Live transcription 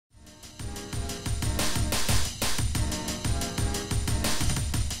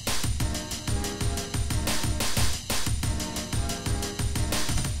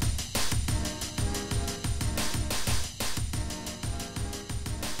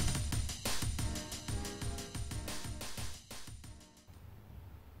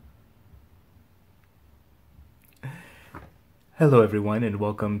Hello everyone and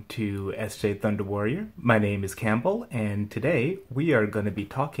welcome to SJ Thunder Warrior. My name is Campbell and today we are going to be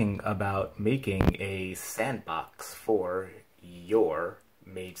talking about making a sandbox for your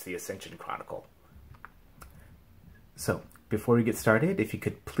Mage The Ascension Chronicle. So before we get started, if you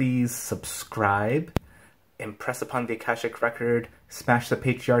could please subscribe, impress upon the Akashic Record, smash the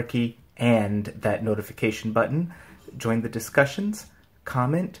patriarchy and that notification button, join the discussions,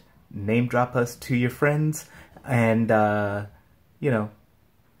 comment, name drop us to your friends, and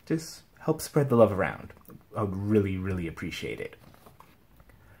just help spread the love around. I would really appreciate it.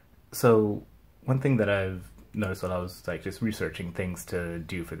 So one thing that I've noticed while I was just researching things to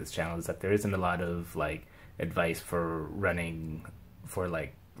do for this channel is that there isn't a lot of advice for really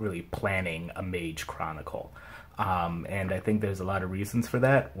planning a Mage Chronicle. And I think there's a lot of reasons for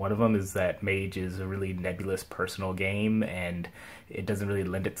that. One of them is that Mage is a really nebulous personal game and it doesn't really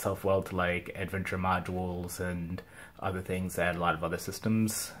lend itself well to adventure modules and other things that a lot of other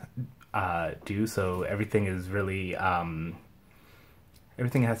systems do. So everything is really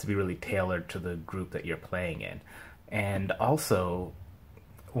everything has to be really tailored to the group that you're playing in. And also,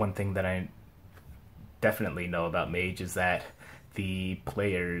 one thing that I definitely know about Mage is that the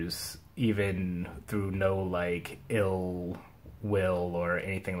players, even through no ill will or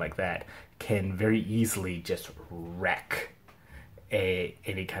anything like that, can very easily just wreck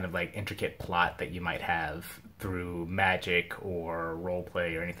any kind of intricate plot that you might have through magic or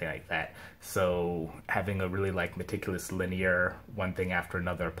roleplay or anything like that. So having a really meticulous linear one thing after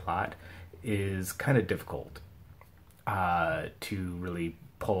another plot is kind of difficult to really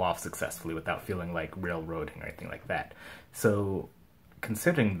pull off successfully without feeling like railroading or anything like that. So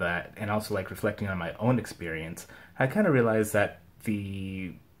considering that, and also reflecting on my own experience, I kind of realized that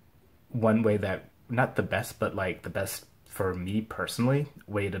the one way that, not the best, but the best for me personally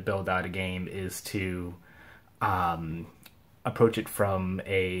way to build out a game is to approach it from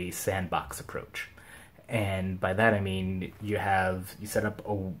a sandbox approach. And by that I mean you set up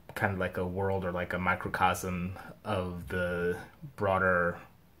a kind of a world or a microcosm of the broader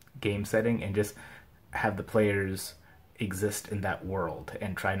game setting and just have the players exist in that world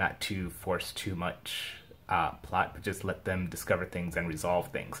and try not to force too much plot, but just let them discover things and resolve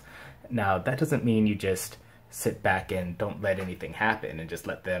things. Now that doesn't mean you just sit back and don't let anything happen and just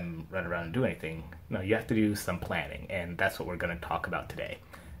let them run around and do anything. No, you have to do some planning, and that's what we're going to talk about today.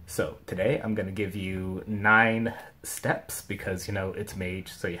 So today I'm going to give you 9 steps because, it's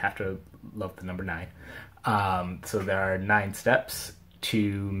Mage, so you have to love the number 9. So there are 9 steps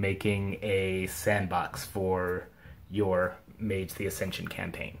to making a sandbox for your Mage the Ascension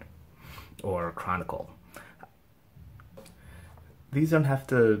campaign or Chronicle. These don't have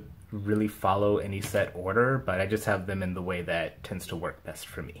to really follow any set order, but I just have them in the way that tends to work best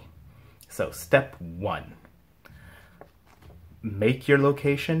for me. So step 1, make your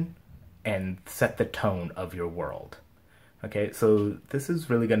location and set the tone of your world. Okay, so this is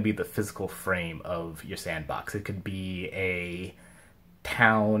really going to be the physical frame of your sandbox. It could be a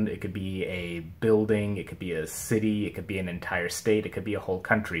town, it could be a building, it could be a city, it could be an entire state, it could be a whole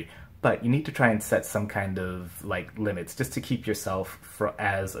country. But you need to try and set some kind of limits just to keep yourself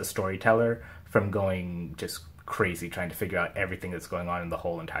as a storyteller from going just crazy trying to figure out everything that's going on in the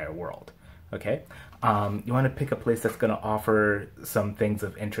whole entire world. Okay, you want to pick a place that's going to offer some things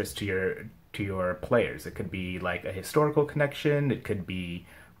of interest to your players. It could be a historical connection, it could be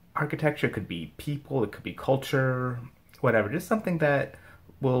architecture, it could be people, it could be culture, whatever. Just something that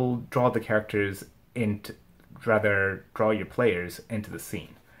will draw the characters into, rather draw your players into the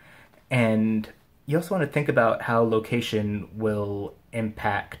scene. And you also want to think about how location will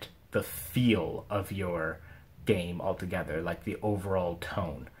impact the feel of your game altogether, the overall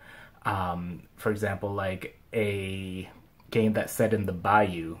tone. For example, a game that's set in the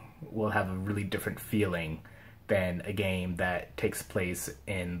bayou will have a really different feeling than a game that takes place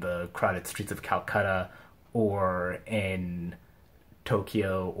in the crowded streets of Calcutta or in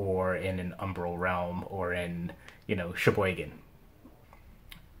Tokyo or in an Umbral realm or in, Sheboygan.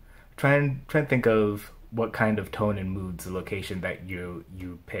 Try and think of what kind of tone and moods the location that you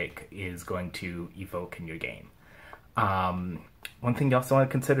pick is going to evoke in your game. One thing you also want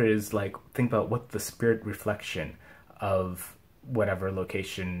to consider is think about what the spirit reflection of whatever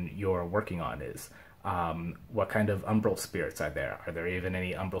location you're working on is. What kind of umbral spirits are there? Are there even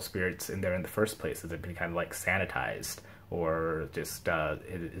any umbral spirits in there in the first place? Has it been kind of sanitized, or just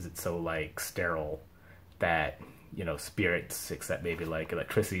is it so sterile that spirits, except maybe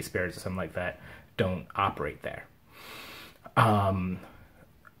electricity spirits or something like that, don't operate there?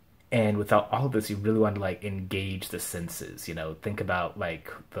 And without all of this, you really want to engage the senses. Think about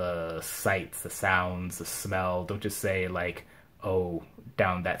the sights, the sounds, the smell. Don't just say oh,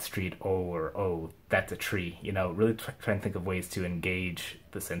 down that street, oh, or oh, that's a tree. You know, really try and think of ways to engage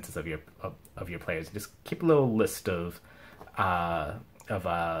the senses of your players. Just keep a little list uh,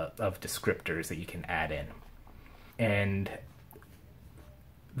 of descriptors that you can add in. And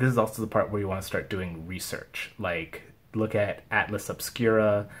this is also the part where you want to start doing research, like look at Atlas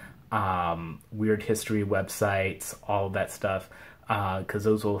Obscura, weird history websites, all of that stuff, because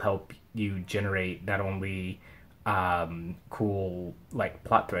those will help you generate not only cool like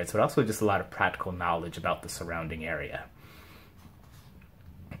plot threads, but also just a lot of practical knowledge about the surrounding area.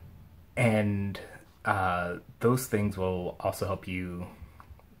 And those things will also help you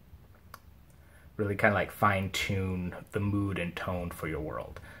really kind of like fine-tune the mood and tone for your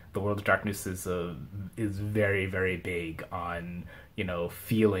world. The World of Darkness is very, very big on, you know,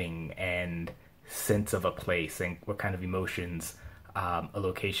 feeling and sense of a place and what kind of emotions a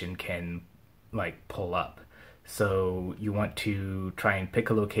location can like pull up. So you want to try and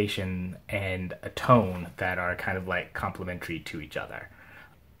pick a location and a tone that are kind of like complementary to each other.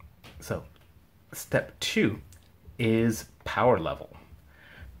 So step 2 is power level.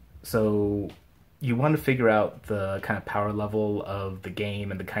 So you want to figure out the kind of power level of the game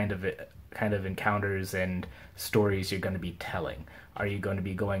and the kind of encounters and stories you're going to be telling. Are you going to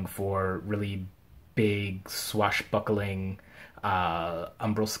be going for really big, swashbuckling,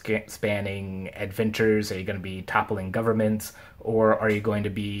 umbral-spanning adventures? Are you going to be toppling governments? Or are you going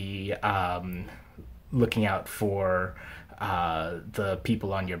to be looking out for the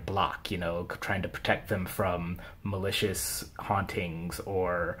people on your block, you know, trying to protect them from malicious hauntings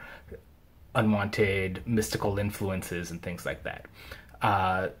or unwanted mystical influences and things like that.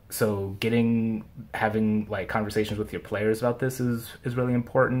 So having like conversations with your players about this is really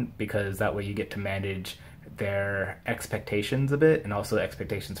important, because that way you get to manage their expectations a bit, and also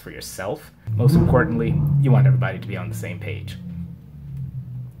expectations for yourself. Most importantly, you want everybody to be on the same page.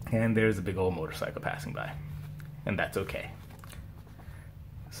 And there's a big old motorcycle passing by, and that's okay.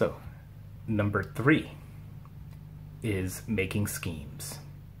 So, number 3 is making schemes.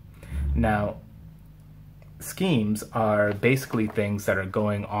 Now, schemes are basically things that are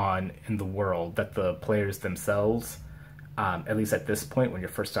going on in the world that the players themselves, at least at this point when you're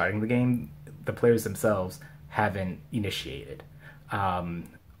first starting the game, the players themselves haven't initiated.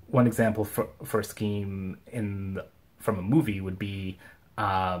 One example for a scheme from a movie would be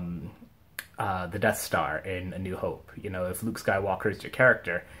the Death Star in A New Hope. You know, if Luke Skywalker is your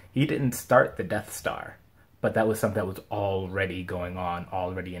character, he didn't start the Death Star, but that was something that was already going on,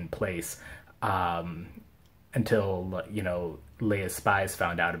 already in place, until, you know, Leia's spies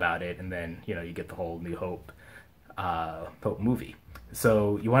found out about it, and then, you know, you get the whole New Hope movie.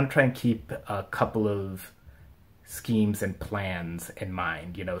 So you want to try and keep a couple of schemes and plans in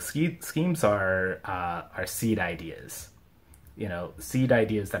mind. You know, schemes are seed ideas. You know, seed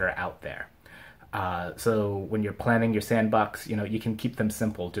ideas that are out there. So when you're planning your sandbox, you know, you can keep them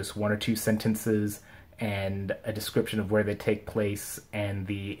simple, just 1 or 2 sentences and a description of where they take place and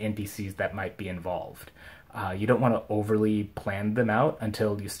the NPCs that might be involved. You don't want to overly plan them out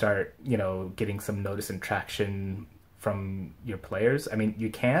until you start, you know, getting some notice and traction from your players. I mean, you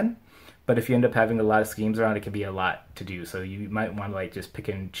can, but if you end up having a lot of schemes around, it can be a lot to do. So you might want to like just pick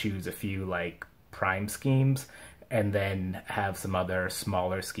and choose a few like prime schemes, and then have some other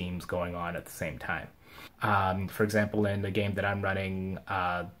smaller schemes going on at the same time. For example, in the game that I'm running,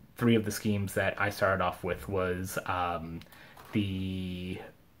 3 of the schemes that I started off with was the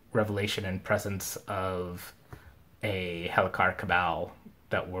revelation and presence of a Helikar cabal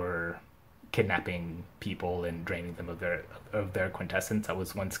that were kidnapping people and draining them of their quintessence. That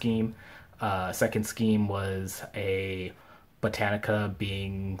was one scheme. Second scheme was a Botanica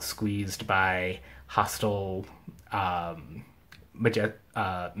being squeezed by hostile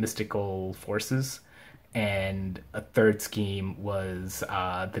mystical forces. And a third scheme was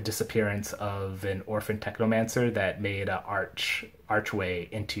the disappearance of an orphan technomancer that made an archway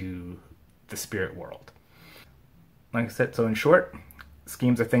into the spirit world. Like I said, so in short,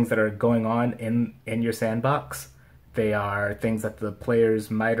 schemes are things that are going on in your sandbox. They are things that the players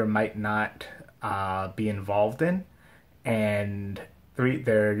might or might not be involved in, and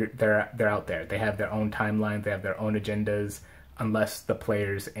they're out there. They have their own timeline. They have their own agendas, unless the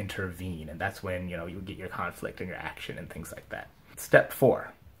players intervene, and that's when, you know, you get your conflict and your action and things like that. Step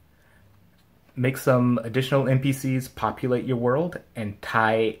 4: make some additional NPCs populate your world and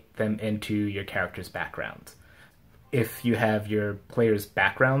tie them into your character's backgrounds. If you have your players'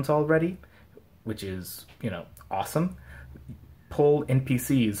 backgrounds already, which is, you know, awesome, pull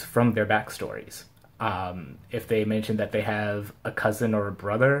NPCs from their backstories. If they mention that they have a cousin or a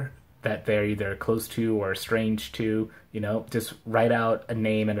brother that they're either close to or strange to. You know, just write out a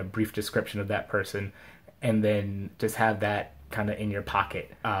name and a brief description of that person, and then just have that kind of in your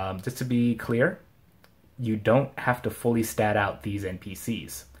pocket. Just to be clear, you don't have to fully stat out these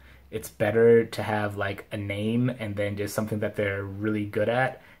NPCs. It's better to have like a name and then just something that they're really good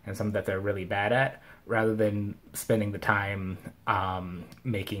at and something that they're really bad at, rather than spending the time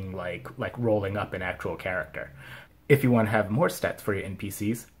making like rolling up an actual character. If you want to have more stats for your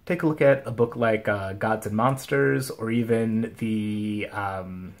NPCs, take a look at a book like Gods and Monsters, or even the I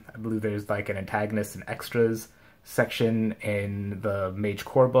believe there's like an antagonist and extras section in the Mage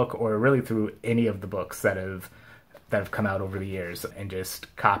core book, or really through any of the books that have come out over the years, and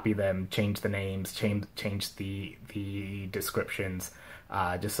just copy them, change the names, change the descriptions,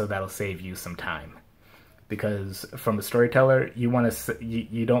 just so that'll save you some time. Because from a storyteller, you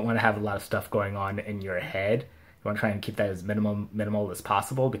don't want to have a lot of stuff going on in your head. You want to try and keep that as minimal as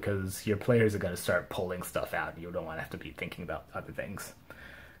possible, because your players are going to start pulling stuff out. You don't want to have to be thinking about other things.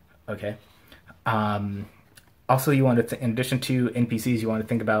 Okay. Also, you want to, in addition to NPCs, you want to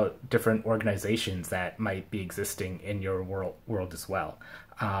think about different organizations that might be existing in your world as well.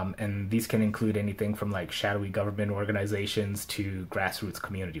 And these can include anything from like shadowy government organizations to grassroots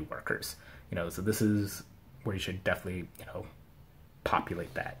community workers. You know, so this is where you should definitely, you know,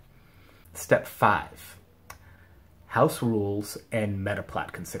 populate that. Step 5, house rules and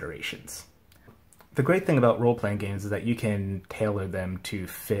metaplot considerations. The great thing about role-playing games is that you can tailor them to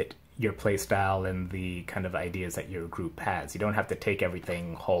fit your playstyle and the kind of ideas that your group has. You don't have to take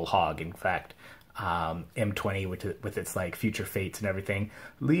everything whole hog. In fact, M20 with its like future fates and everything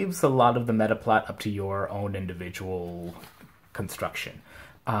leaves a lot of the meta plot up to your own individual construction.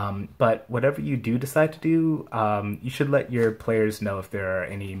 But whatever you do decide to do, you should let your players know if there are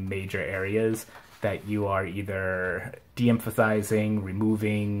any major areas that you are either de-emphasizing,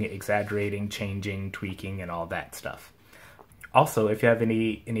 removing, exaggerating, changing, tweaking, and all that stuff. Also, if you have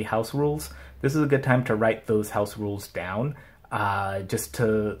any house rules, this is a good time to write those house rules down,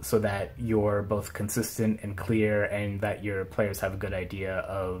 so that you're both consistent and clear, and that your players have a good idea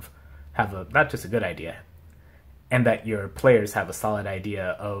not just a good idea, and that your players have a solid idea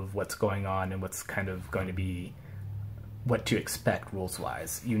of what's going on and what's kind of going to be what to expect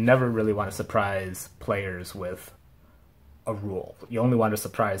rules-wise. You never really want to surprise players with a rule. You only want to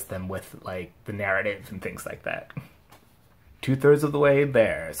surprise them with like the narrative and things like that. 2/3 of the way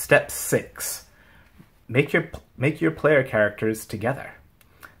there. Step 6. Make your player characters together.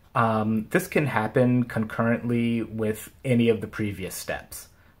 This can happen concurrently with any of the previous steps.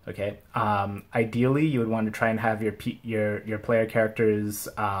 Okay. Ideally, you would want to try and have your player characters'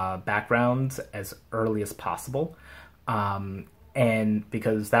 backgrounds as early as possible, and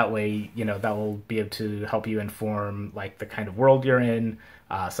because that way, you know, that will be able to help you inform like the kind of world you're in,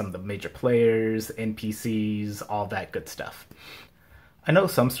 some of the major players, NPCs, all that good stuff. I know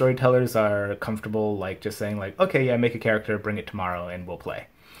some storytellers are comfortable like just saying like, okay, yeah, make a character, bring it tomorrow, and we'll play.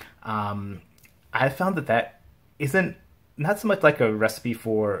 I found that isn't not so much like a recipe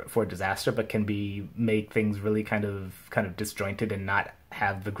for disaster, but can make things really kind of disjointed and not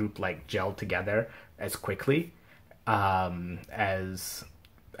have the group like gel together as quickly as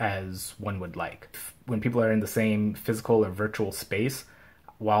one would like. When people are in the same physical or virtual space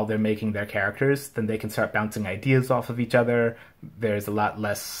while they're making their characters, then they can start bouncing ideas off of each other. There's a lot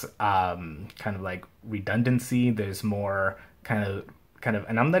less kind of like redundancy. There's more kind of,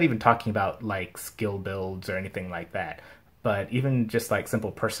 and I'm not even talking about like skill builds or anything like that, but even just like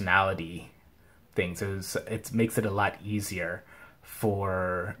simple personality things. It makes it a lot easier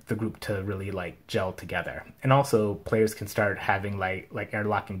for the group to really like gel together. And also players can start having like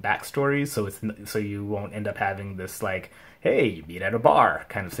interlocking backstories, so you won't end up having this like, hey, you meet at a bar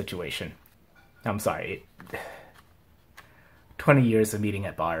kind of situation. I'm sorry, 20 years of meeting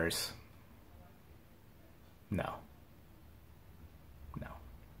at bars. No.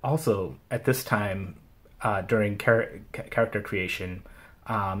 Also, at this time, during character creation,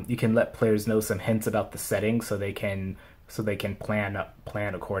 you can let players know some hints about the setting so they can plan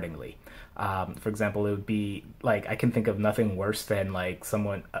accordingly. For example, it would be like, I can think of nothing worse than like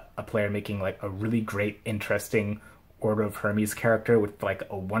a player making like a really great, interesting Order of Hermes character with like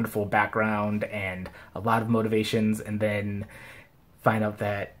a wonderful background and a lot of motivations, and then find out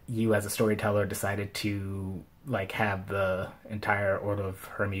that you as a storyteller decided to like have the entire Order of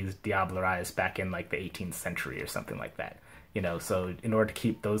Hermes diablerized back in like the 18th century or something like that. You know, so in order to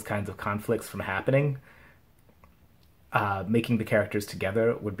keep those kinds of conflicts from happening, making the characters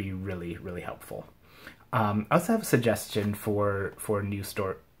together would be really, really helpful. I also have a suggestion for new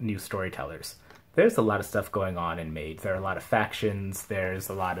storytellers. there's a lot of stuff going on in Mage. There are a lot of factions. There's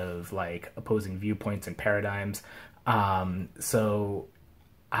a lot of like opposing viewpoints and paradigms. So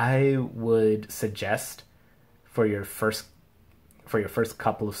I would suggest for your first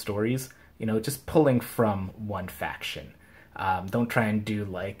couple of stories, just pulling from one faction. Don't try and do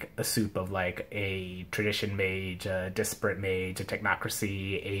like a soup of like a tradition mage, a disparate mage, a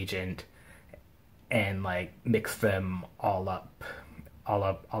technocracy agent, and like mix them all up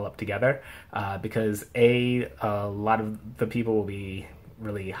together, because a lot of the people will be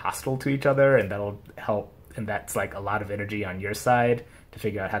really hostile to each other, and that'll help, and that's like a lot of energy on your side to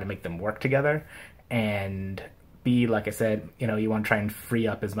figure out how to make them work together. And B, like I said, you want to try and free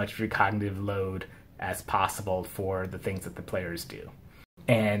up as much of your cognitive load as possible for the things that the players do.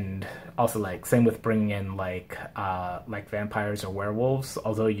 And also, like, same with bringing in like vampires or werewolves.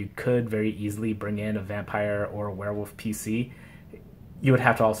 Although you could very easily bring in a vampire or a werewolf PC, you would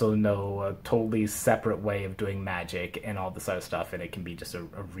have to also know a totally separate way of doing magic and all this other stuff, and it can be just a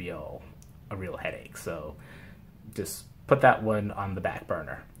real headache. So just put that one on the back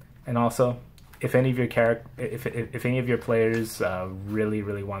burner. And also, if any of your if any of your players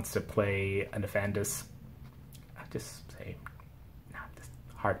really wants to play a Nefandus, just say no, just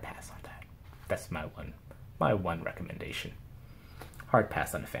hard pass on that. That's my one recommendation. Hard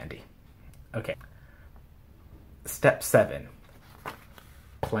pass on Nefandi. Okay. Step 7.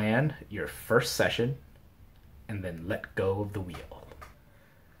 Plan your first session and then let go of the wheel.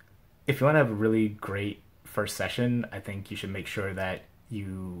 If you want to have a really great first session, I think you should make sure that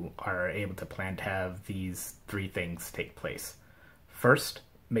you are able to plan to have these 3 things take place. First,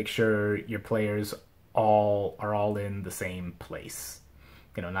 make sure your players are all in the same place.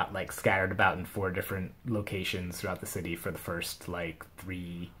 Not like scattered about in 4 different locations throughout the city for the first like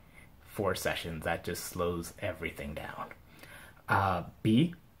 3-4 sessions. That just slows everything down.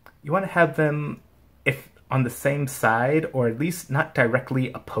 B, you want to have them if on the same side, or at least not directly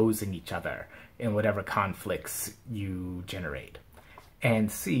opposing each other in whatever conflicts you generate.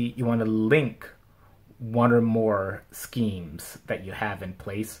 And C, you want to link one or more schemes that you have in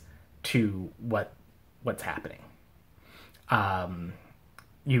place to what's happening.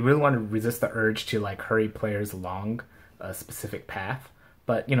 You really want to resist the urge to like hurry players along a specific path,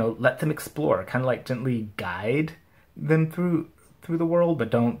 but let them explore, kind of like gently guide them through the world,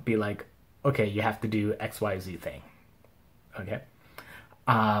 but don't be like, okay, you have to do XYZ thing. Okay?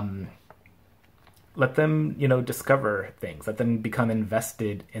 Let them, discover things. Let them become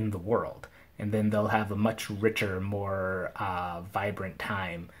invested in the world. And then they'll have a much richer, more vibrant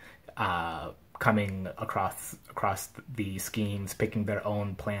time coming across the schemes, picking their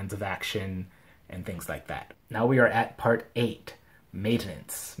own plans of action, and things like that. Now we are at part 8.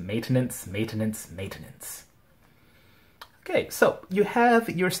 Maintenance. Maintenance, maintenance, maintenance. Okay, so you have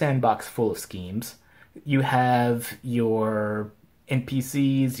your sandbox full of schemes. You have your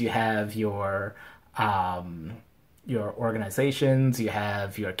NPCs, you have your organizations, you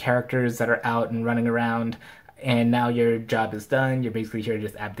have your characters that are out and running around, and now your job is done. You're basically here to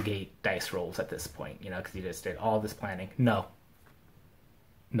just abdicate dice rolls at this point, because you just did all this planning. No,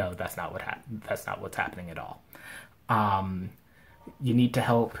 that's not what's happening at all. You need to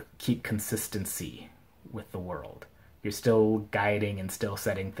help keep consistency with the world. You're still guiding and still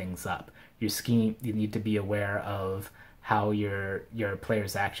setting things up. Your scheme, you need to be aware of how your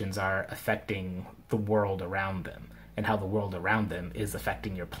players' actions are affecting the world around them, and how the world around them is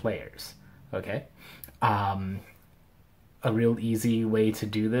affecting your players. Okay? A real easy way to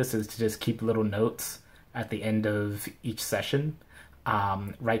do this is to just keep little notes at the end of each session.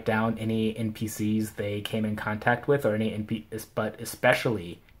 Write down any NPCs they came in contact with, or any but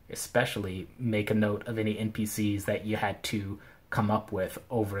especially make a note of any NPCs that you had to come up with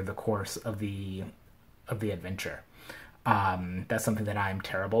over the course of the adventure. That's something that I'm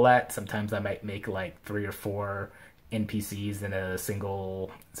terrible at. Sometimes I might make like 3 or 4 NPCs in a single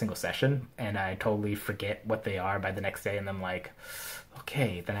session, and I totally forget what they are by the next day, and I'm like,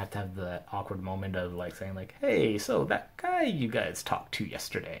 okay, then I have to have the awkward moment of like saying like, hey, so that guy you guys talked to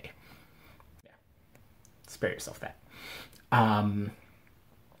yesterday. Yeah. Spare yourself that. And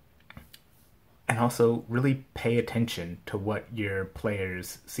also really pay attention to what your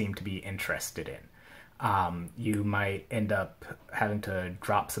players seem to be interested in. You might end up having to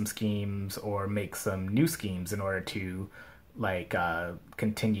drop some schemes or make some new schemes in order to like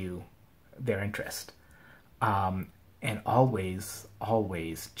continue their interest. And always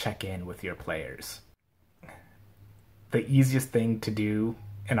check in with your players. The easiest thing to do,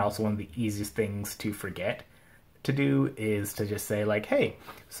 and also one of the easiest things to forget to do, is to just say like, hey,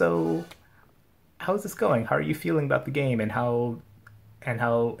 so how's this going? How are you feeling about the game, and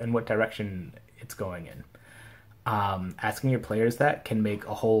what direction it's going in. Asking your players that can make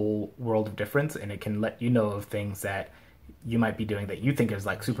a whole world of difference, and it can let you know of things that you might be doing that you think is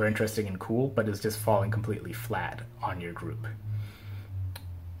like super interesting and cool, but is just falling completely flat on your group.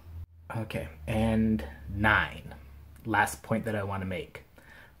 Okay, and 9. Last point that I want to make.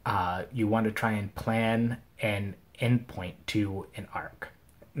 You want to try and plan an endpoint to an arc.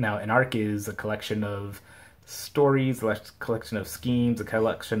 Now, an arc is a collection of stories, a collection of schemes, a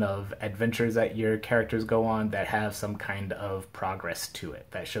collection of adventures that your characters go on that have some kind of progress to it,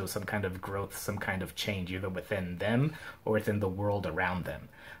 that shows some kind of growth, some kind of change, either within them or within the world around them.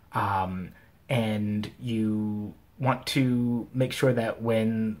 And you want to make sure that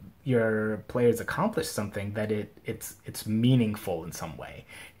when your players accomplish something, that it's meaningful in some way,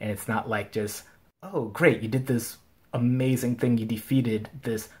 and it's not like just, oh great, you did this amazing thing, you defeated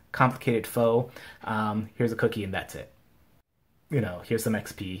this complicated foe, here's a cookie and that's it. Here's some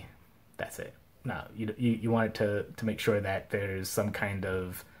XP, that's it. No, you want it to make sure that there's some kind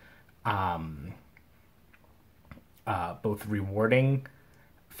of both rewarding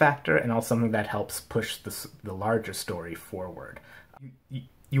factor and also something that helps push the larger story forward.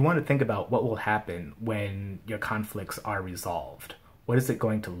 You want to think about what will happen when your conflicts are resolved. What is it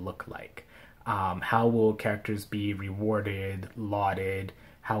going to look like? How will characters be rewarded, lauded?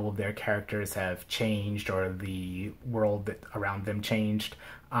 How will their characters have changed, or the world around them changed?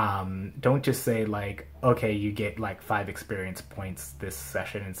 Don't just say like, okay, you get like 5 experience points this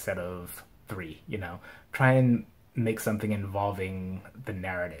session instead of 3, Try and make something involving the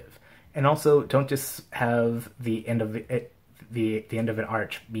narrative. And also don't just have the end of the end of an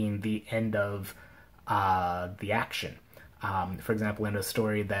arc being the end of the action. For example, in a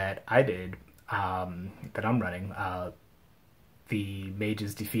story that I did, that I'm running, the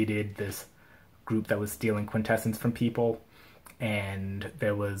mages defeated this group that was stealing quintessence from people, and we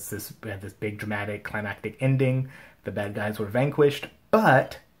had this big dramatic climactic ending. The bad guys were vanquished,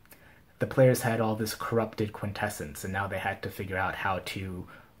 but the players had all this corrupted quintessence, and now they had to figure out how to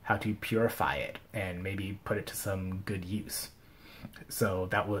purify it and maybe put it to some good use. So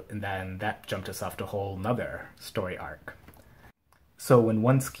that jumped us off to a whole nother story arc. So when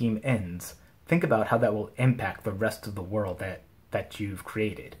one scheme ends, think about how that will impact the rest of the world that you've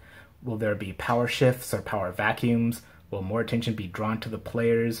created. Will there be power shifts or power vacuums? Will more attention be drawn to the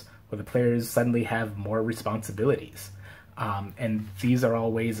players? Will the players suddenly have more responsibilities? And these are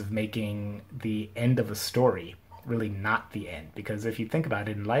all ways of making the end of a story really not the end. Because if you think about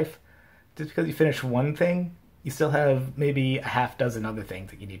it in life, just because you finish one thing, you still have maybe a half dozen other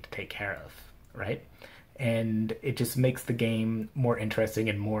things that you need to take care of, right? And it just makes the game more interesting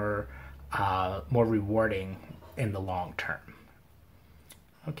and more rewarding in the long term.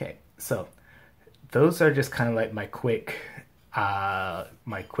 Okay, so those are just kind of like my quick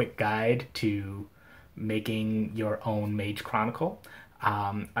guide to making your own Mage Chronicle.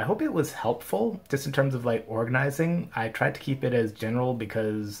 I hope it was helpful just in terms of like organizing. I tried to keep it as general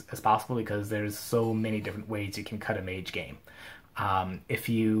as possible because there's so many different ways you can cut a mage game. If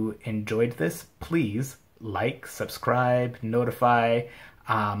you enjoyed this, please like, subscribe, notify,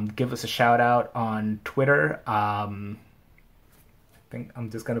 give us a shout out on Twitter. I think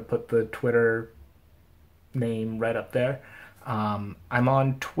I'm just going to put the Twitter name right up there. I'm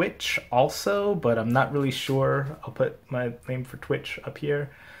on Twitch also, but I'm not really sure. I'll put my name for Twitch up here.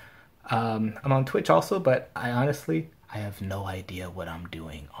 I'm on Twitch also, but I have no idea what I'm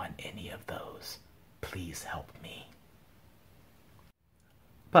doing on any of those. Please help me.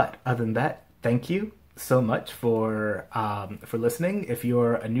 But other than that, thank you so much for listening. If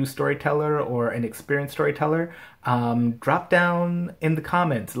you're a new storyteller or an experienced storyteller, drop down in the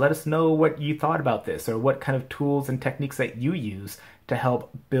comments. Let us know what you thought about this, or what kind of tools and techniques that you use to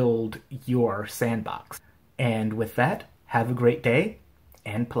help build your sandbox. And with that, have a great day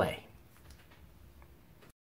and play.